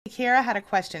Kiara had a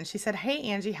question. She said, "Hey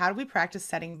Angie, how do we practice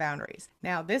setting boundaries?"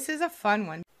 Now, this is a fun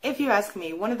one. If you ask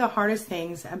me, one of the hardest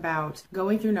things about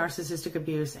going through narcissistic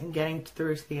abuse and getting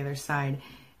through to the other side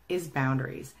is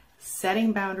boundaries.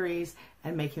 Setting boundaries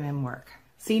and making them work.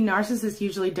 See, narcissists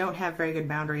usually don't have very good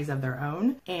boundaries of their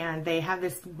own, and they have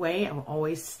this way of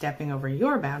always stepping over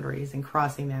your boundaries and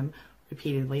crossing them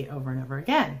repeatedly over and over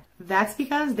again. That's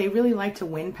because they really like to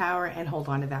win power and hold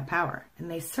on to that power,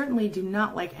 and they certainly do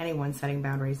not like anyone setting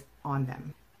boundaries on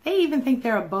them. They even think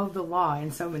they're above the law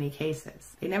in so many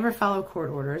cases. They never follow court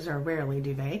orders, or rarely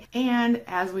do they. And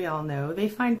as we all know, they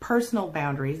find personal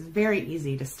boundaries very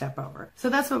easy to step over. So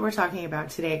that's what we're talking about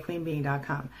today at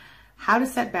queenbeing.com. How to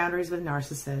set boundaries with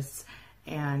narcissists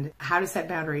and how to set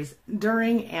boundaries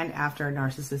during and after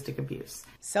narcissistic abuse.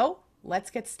 So let's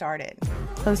get started.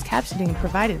 Closed captioning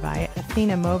provided by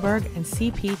Athena Moberg and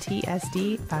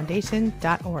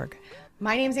CPTSDFoundation.org.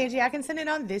 My name is Angie Atkinson, and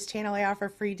on this channel I offer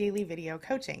free daily video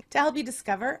coaching to help you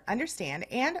discover, understand,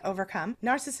 and overcome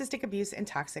narcissistic abuse and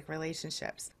toxic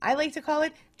relationships. I like to call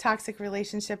it toxic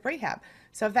relationship rehab.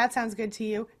 So if that sounds good to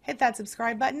you, hit that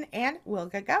subscribe button and we'll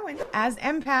get going. As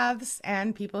empaths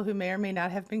and people who may or may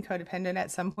not have been codependent at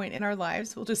some point in our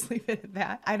lives, we'll just leave it at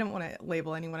that. I don't want to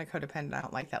label anyone a codependent. I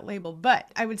don't like that label, but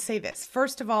I would say this.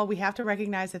 First of all, we have to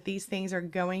recognize that these things are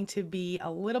going to be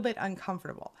a little bit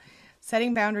uncomfortable.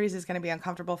 Setting boundaries is going to be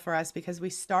uncomfortable for us because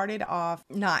we started off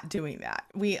not doing that.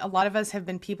 A lot of us have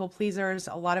been people pleasers.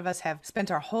 A lot of us have spent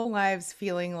our whole lives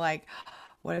feeling like,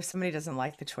 what if somebody doesn't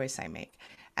like the choice I make?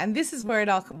 And this is what it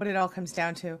all comes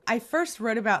down to. I first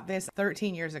wrote about this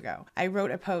 13 years ago. I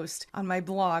wrote a post on my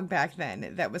blog back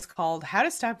then that was called How to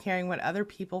Stop Caring What Other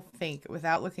People Think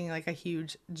Without Looking Like a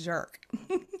Huge Jerk.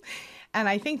 And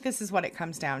I think this is what it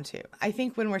comes down to. I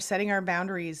think when we're setting our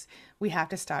boundaries, we have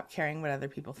to stop caring what other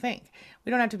people think.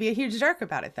 We don't have to be a huge jerk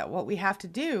about it, though. What we have to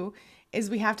do is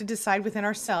we have to decide within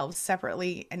ourselves,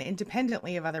 separately and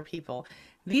independently of other people,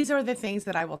 these are the things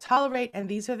that I will tolerate and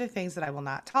these are the things that I will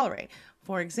not tolerate.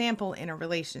 For example, in a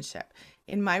relationship.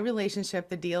 In my relationship,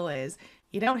 the deal is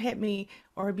you don't hit me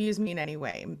or abuse me in any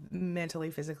way, mentally,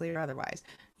 physically, or otherwise.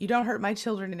 You don't hurt my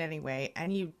children in any way,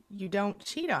 and you don't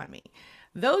cheat on me.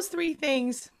 Those three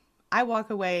things, I walk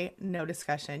away, no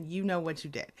discussion. You know what you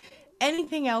did.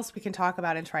 Anything else we can talk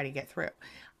about and try to get through.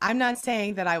 I'm not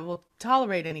saying that I will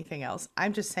tolerate anything else.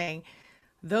 I'm just saying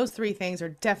those three things are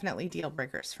definitely deal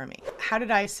breakers for me. How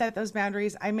did I set those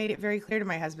boundaries? I made it very clear to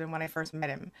my husband when I first met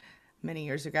him many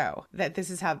years ago that this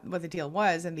is what the deal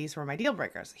was, and these were my deal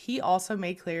breakers. He also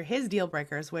made clear his deal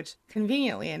breakers, which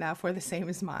conveniently enough were the same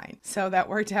as mine. So that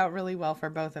worked out really well for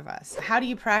both of us. How do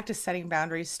you practice setting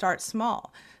boundaries? Start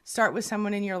small. Start with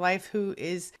someone in your life who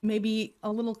is maybe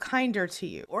a little kinder to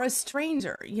you, or a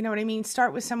stranger. You know what I mean?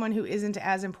 Start with someone who isn't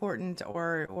as important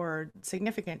or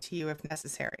significant to you if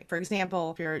necessary. For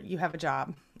example, if you have a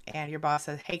job and your boss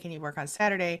says, "Hey, can you work on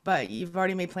Saturday?" But you've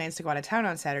already made plans to go out of town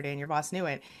on Saturday and your boss knew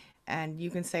it. And you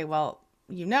can say, "Well,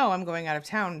 I'm going out of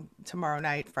town tomorrow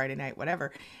night, Friday night,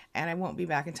 whatever, and I won't be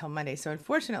back until Monday. So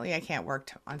unfortunately, I can't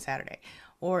work on Saturday."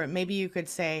 Or maybe you could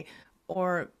say,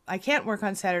 "Or I can't work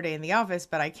on Saturday in the office,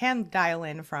 but I can dial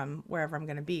in from wherever I'm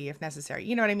going to be if necessary."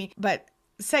 You know what I mean? But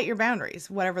set your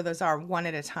boundaries, whatever those are, one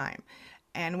at a time.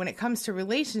 And when it comes to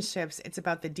relationships, it's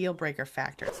about the deal breaker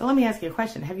factor. So let me ask you a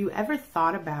question. Have you ever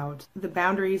thought about the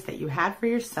boundaries that you had for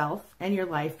yourself and your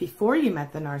life before you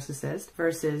met the narcissist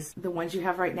versus the ones you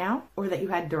have right now, or that you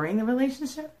had during the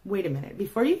relationship? Wait a minute.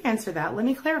 Before you answer that, let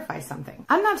me clarify something.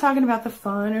 I'm not talking about the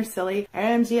fun or silly,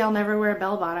 OMG, I'll never wear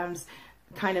bell bottoms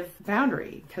kind of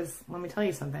boundary. Because let me tell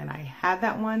you something. I had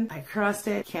that one. I crossed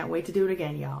it. Can't wait to do it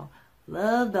again, y'all.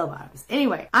 Love bell bottoms.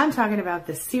 Anyway, I'm talking about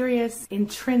the serious,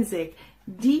 intrinsic,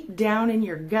 deep down in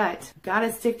your gut,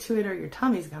 gotta stick to it or your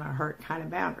tummy's gonna hurt kind of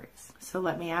boundaries. So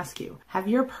let me ask you, have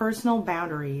your personal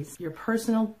boundaries, your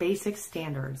personal basic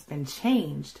standards been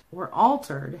changed or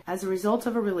altered as a result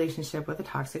of a relationship with a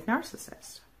toxic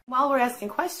narcissist? While we're asking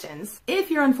questions, if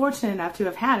you're unfortunate enough to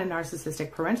have had a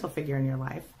narcissistic parental figure in your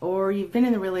life, or you've been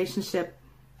in the relationship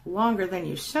longer than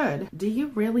you should, do you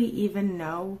really even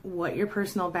know what your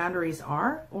personal boundaries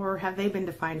are, or have they been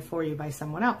defined for you by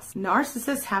someone else?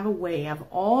 Narcissists have a way of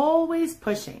always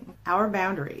pushing our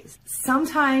boundaries,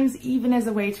 sometimes even as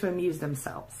a way to amuse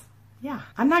themselves. Yeah,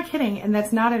 I'm not kidding, and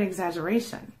that's not an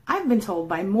exaggeration. I've been told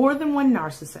by more than one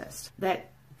narcissist that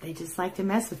they just like to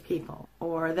mess with people,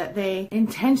 or that they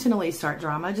intentionally start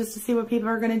drama just to see what people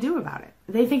are going to do about it.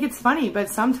 They think it's funny, but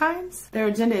sometimes their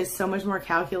agenda is so much more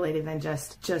calculated than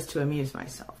just to amuse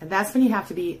myself. And that's when you have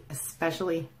to be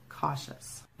especially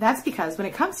cautious. That's because when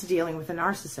it comes to dealing with a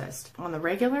narcissist on the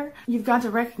regular, you've got to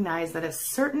recognize that a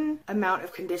certain amount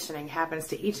of conditioning happens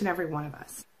to each and every one of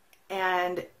us.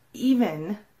 and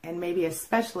even, and maybe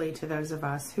especially to those of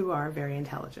us who are very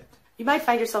intelligent. You might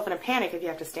find yourself in a panic if you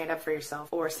have to stand up for yourself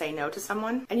or say no to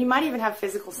someone. And you might even have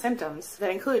physical symptoms that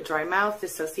include dry mouth,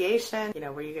 dissociation,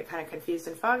 where you get kind of confused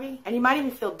and foggy. And you might even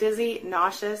feel dizzy,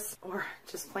 nauseous, or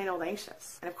just plain old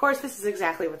anxious. And of course, this is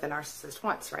exactly what the narcissist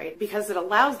wants, right? Because it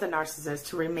allows the narcissist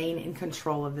to remain in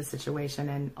control of the situation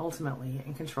and ultimately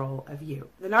in control of you.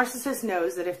 The narcissist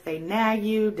knows that if they nag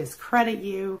you, discredit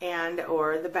you,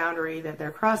 or the boundary that they're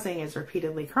crossing is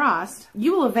repeatedly crossed,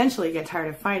 you will eventually get tired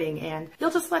of fighting and you'll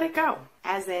just let it go.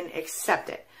 As in, accept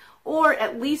it, or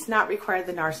at least not require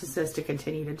the narcissist to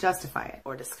continue to justify it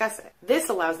or discuss it. This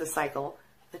allows the cycle,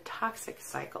 the toxic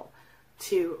cycle,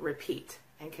 to repeat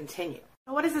and continue.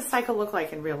 Now, what does this cycle look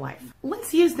like in real life?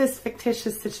 Let's use this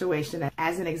fictitious situation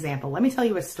as an example. Let me tell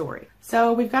you a story.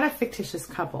 So we've got a fictitious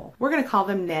couple. We're going to call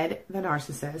them Ned, the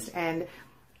narcissist, and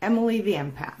Emily, the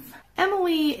empath.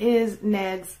 Emily is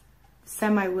Ned's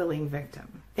semi-willing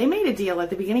victim. They made a deal at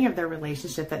the beginning of their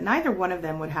relationship that neither one of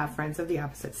them would have friends of the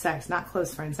opposite sex, not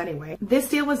close friends anyway. This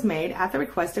deal was made at the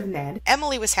request of Ned.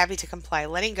 Emily was happy to comply,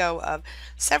 letting go of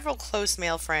several close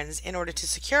male friends in order to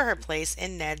secure her place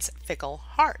in Ned's fickle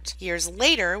heart. Years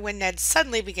later, when Ned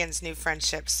suddenly begins new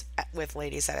friendships with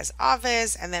ladies at his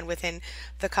office and then within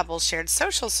the couple's shared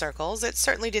social circles, it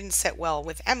certainly didn't sit well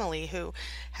with Emily, who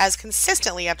has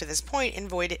consistently up to this point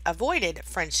avoided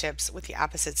friendships with the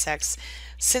opposite sex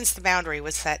since the boundary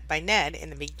was set by Ned in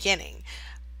the beginning.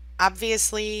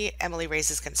 Obviously, Emily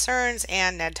raises concerns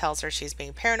and Ned tells her she's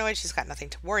being paranoid, she's got nothing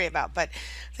to worry about, but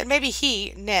that maybe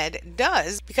he, Ned,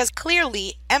 does, because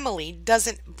clearly Emily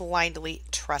doesn't blindly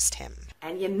trust him.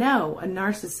 And a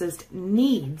narcissist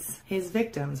needs his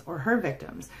victims or her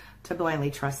victims to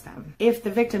blindly trust them. If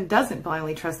the victim doesn't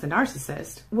blindly trust the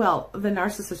narcissist, well, the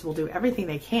narcissist will do everything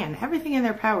they can, everything in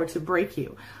their power to break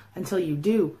you until you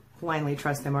do blindly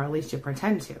trust them, or at least you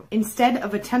pretend to. Instead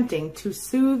of attempting to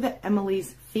soothe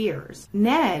Emily's fears,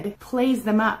 Ned plays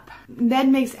them up. Ned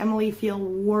makes Emily feel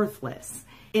worthless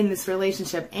in this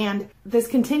relationship, and this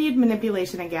continued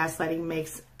manipulation and gaslighting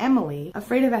makes Emily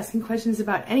afraid of asking questions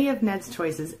about any of Ned's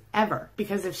choices ever,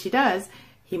 because if she does,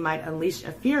 he might unleash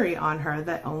a fury on her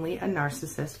that only a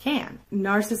narcissist can.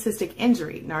 Narcissistic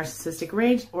injury, narcissistic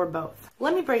rage, or both.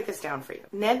 Let me break this down for you.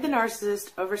 Ned the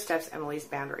narcissist oversteps Emily's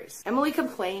boundaries. Emily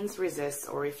complains, resists,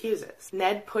 or refuses.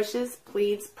 Ned pushes,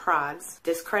 pleads, prods,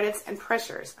 discredits, and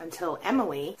pressures until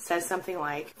Emily says something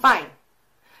like, "Fine,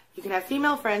 you can have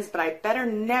female friends, but I better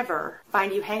never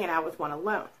find you hanging out with one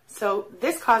alone." So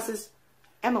this causes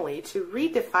Emily to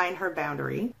redefine her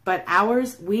boundary, but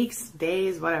hours, weeks,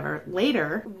 days, whatever,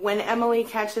 later, when Emily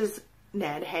catches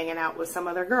Ned hanging out with some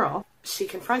other girl, she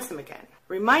confronts him again,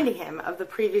 reminding him of the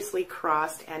previously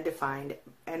crossed and defined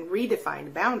and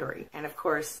redefined boundary. And of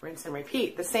course, rinse and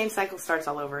repeat. The same cycle starts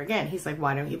all over again. He's like,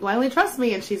 "Why don't you blindly trust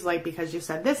me?" And she's like, "Because you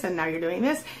said this and now you're doing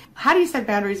this." How do you set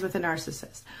boundaries with a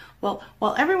narcissist? Well,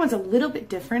 while everyone's a little bit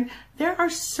different, there are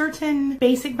certain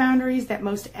basic boundaries that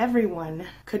most everyone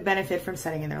could benefit from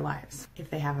setting in their lives,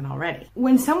 if they haven't already.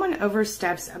 When someone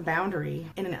oversteps a boundary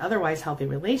in an otherwise healthy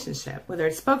relationship, whether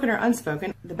it's spoken or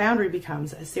unspoken, the boundary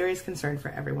becomes a serious concern for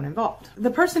everyone involved. The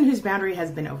person whose boundary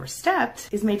has been overstepped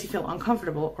is made to feel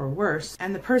uncomfortable or worse,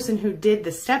 and the person who did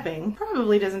the stepping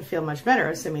probably doesn't feel much better,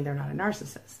 assuming they're not a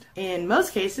narcissist. In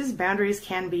most cases, boundaries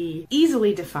can be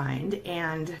easily defined,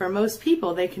 and for most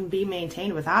people, they can be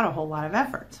maintained without a whole lot of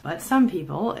effort. But some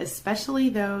people, especially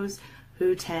those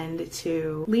who tend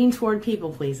to lean toward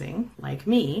people pleasing, like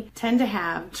me, tend to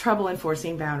have trouble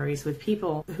enforcing boundaries with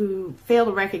people who fail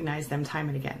to recognize them time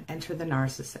and again. Enter the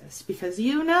narcissist, because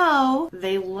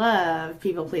they love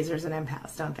people pleasers and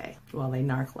empaths, don't they? Well, they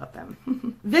narc love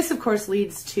them. This, of course,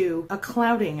 leads to a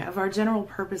clouding of our general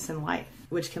purpose in life,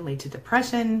 which can lead to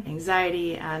depression,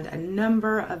 anxiety, and a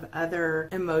number of other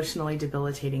emotionally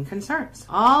debilitating concerns,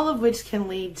 all of which can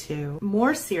lead to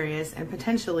more serious and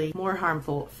potentially more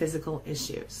harmful physical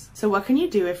issues. So what can you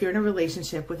do if you're in a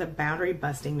relationship with a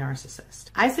boundary-busting narcissist?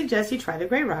 I suggest you try the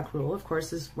gray rock rule, of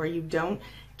course, is where you don't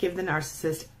give the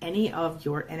narcissist any of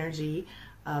your energy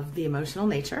of the emotional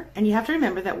nature. And you have to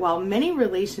remember that while many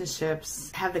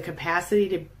relationships have the capacity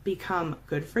to become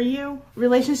good for you,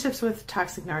 relationships with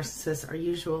toxic narcissists are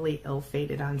usually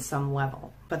ill-fated on some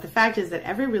level. But the fact is that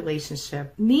every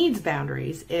relationship needs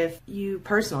boundaries if you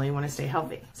personally want to stay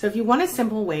healthy. So if you want a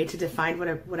simple way to define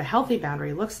what a healthy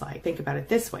boundary looks like, think about it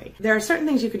this way. There are certain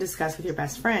things you could discuss with your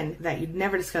best friend that you'd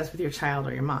never discuss with your child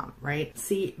or your mom, right?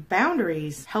 See,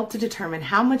 boundaries help to determine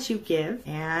how much you give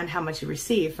and how much you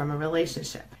receive from a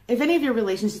relationship. If any of your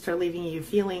relationships are leaving you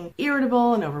feeling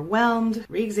irritable and overwhelmed,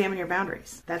 re-examine your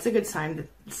boundaries. That's a good sign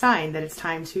that it's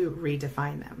time to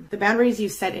redefine them. The boundaries you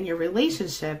set in your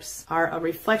relationships are a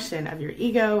reflection of your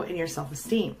ego and your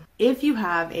self-esteem. If you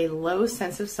have a low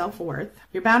sense of self-worth,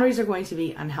 your boundaries are going to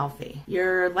be unhealthy.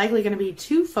 You're likely going to be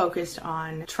too focused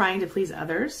on trying to please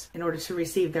others in order to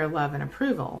receive their love and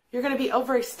approval. You're going to be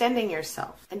overextending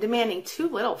yourself and demanding too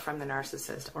little from the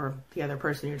narcissist or the other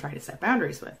person you're trying to set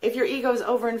boundaries with. If your ego is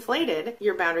overinflated,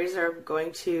 your boundaries are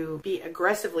going to be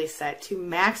aggressively set to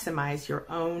maximize your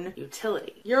own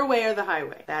utility. Your way or the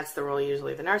highway. That's the role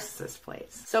usually the narcissist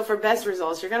plays. So for best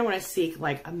results, you're going to want to seek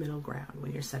like a middle ground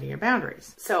when you're setting your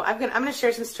boundaries. So I'm going to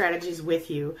share some strategies with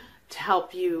you to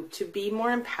help you to be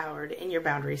more empowered in your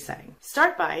boundary setting.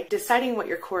 Start by deciding what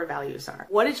your core values are.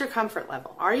 What is your comfort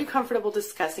level? Are you comfortable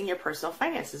discussing your personal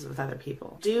finances with other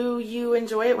people? Do you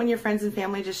enjoy it when your friends and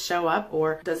family just show up,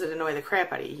 or does it annoy the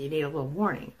crap out of you? You need a little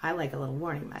warning. I like a little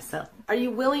warning myself. Are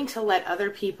you willing to let other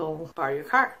people borrow your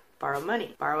car? Borrow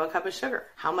money, borrow a cup of sugar?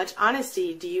 How much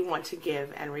honesty do you want to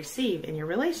give and receive in your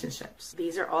relationships?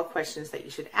 These are all questions that you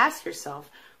should ask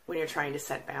yourself when you're trying to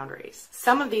set boundaries.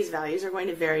 Some of these values are going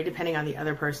to vary depending on the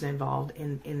other person involved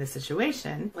in the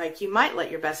situation. Like you might let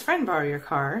your best friend borrow your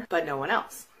car, but no one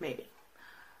else, maybe.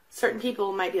 Certain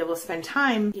people might be able to spend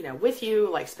time, with you,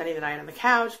 like spending the night on the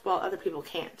couch, while other people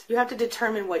can't. You have to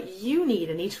determine what you need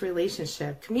in each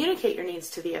relationship. Communicate your needs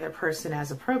to the other person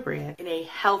as appropriate in a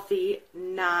healthy,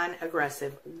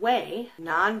 non-aggressive way,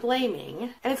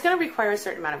 non-blaming, and it's going to require a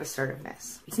certain amount of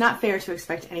assertiveness. It's not fair to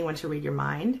expect anyone to read your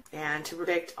mind and to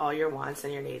predict all your wants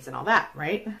and your needs and all that,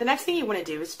 right? The next thing you want to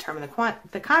do is determine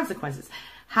the consequences.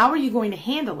 How are you going to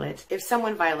handle it if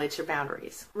someone violates your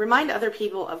boundaries? Remind other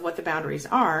people of what the boundaries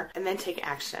are and then take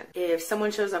action. If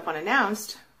someone shows up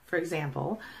unannounced, for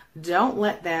example, don't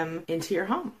let them into your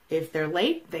home. If they're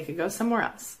late, they could go somewhere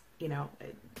else.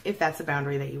 If that's a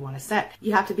boundary that you want to set.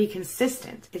 You have to be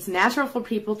consistent. It's natural for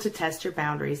people to test your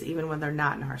boundaries even when they're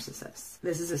not narcissists.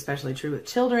 This is especially true with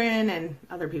children and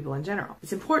other people in general.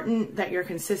 It's important that you're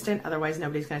consistent, otherwise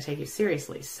nobody's going to take you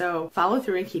seriously. So follow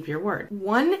through and keep your word.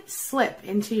 One slip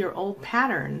into your old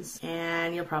patterns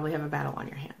and you'll probably have a battle on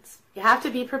your hands. You have to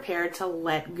be prepared to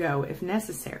let go if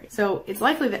necessary. So it's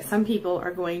likely that some people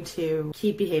are going to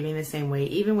keep behaving the same way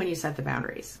even when you set the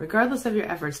boundaries, regardless of your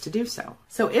efforts to do so.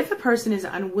 So if a person is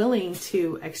unwilling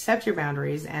to accept your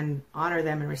boundaries and honor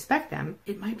them and respect them,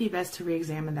 it might be best to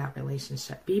re-examine that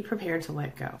relationship. Be prepared to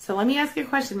let go. So let me ask you a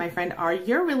question, my friend. Are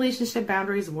your relationship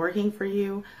boundaries working for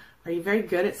you? Are you very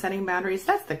good at setting boundaries?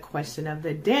 That's the question of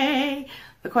the day.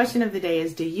 The question of the day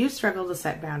is, do you struggle to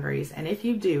set boundaries? And if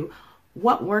you do,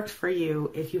 what worked for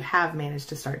you if you have managed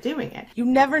to start doing it? You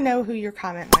never know who your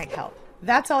comment might help.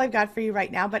 That's all I've got for you right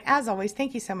now, but as always,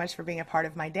 thank you so much for being a part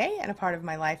of my day and a part of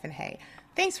my life, and hey,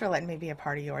 thanks for letting me be a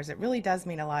part of yours. It really does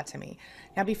mean a lot to me.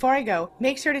 Now, before I go,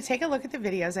 make sure to take a look at the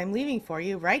videos I'm leaving for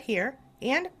you right here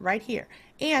and right here.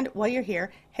 And while you're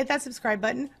here, hit that subscribe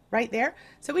button right there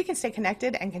so we can stay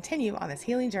connected and continue on this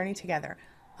healing journey together.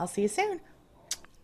 I'll see you soon.